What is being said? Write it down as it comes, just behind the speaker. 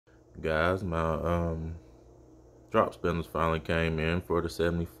Guys, my drop spindles finally came in for the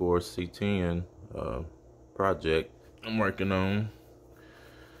 74 C-10 project I'm working on.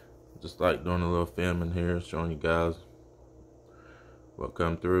 Just like doing a little filming here, showing you guys what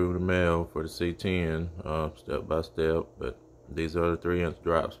come through the mail for the C-10 step by step. But these are the 3-inch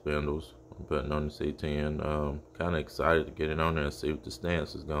drop spindles I'm putting on the C-10. Kind of excited to get it on there and see what the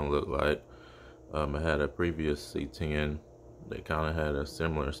stance is going to look like. I had a previous C-10 that kind of had a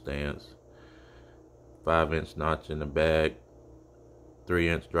similar stance. 5-inch notch in the back,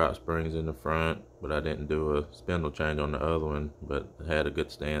 3-inch drop springs in the front, but I didn't do a spindle change on the other one, but it had a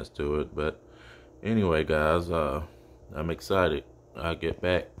good stance to it. But anyway, guys, I'm excited. I'll get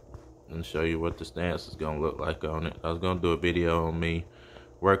back and show you what the stance is gonna look like on it. I was gonna do a video on me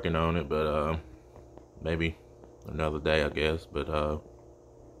working on it, but maybe another day, I guess. But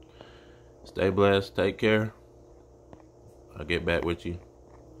stay blessed, take care. I'll get back with you.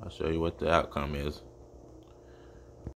 I'll show you what the outcome is.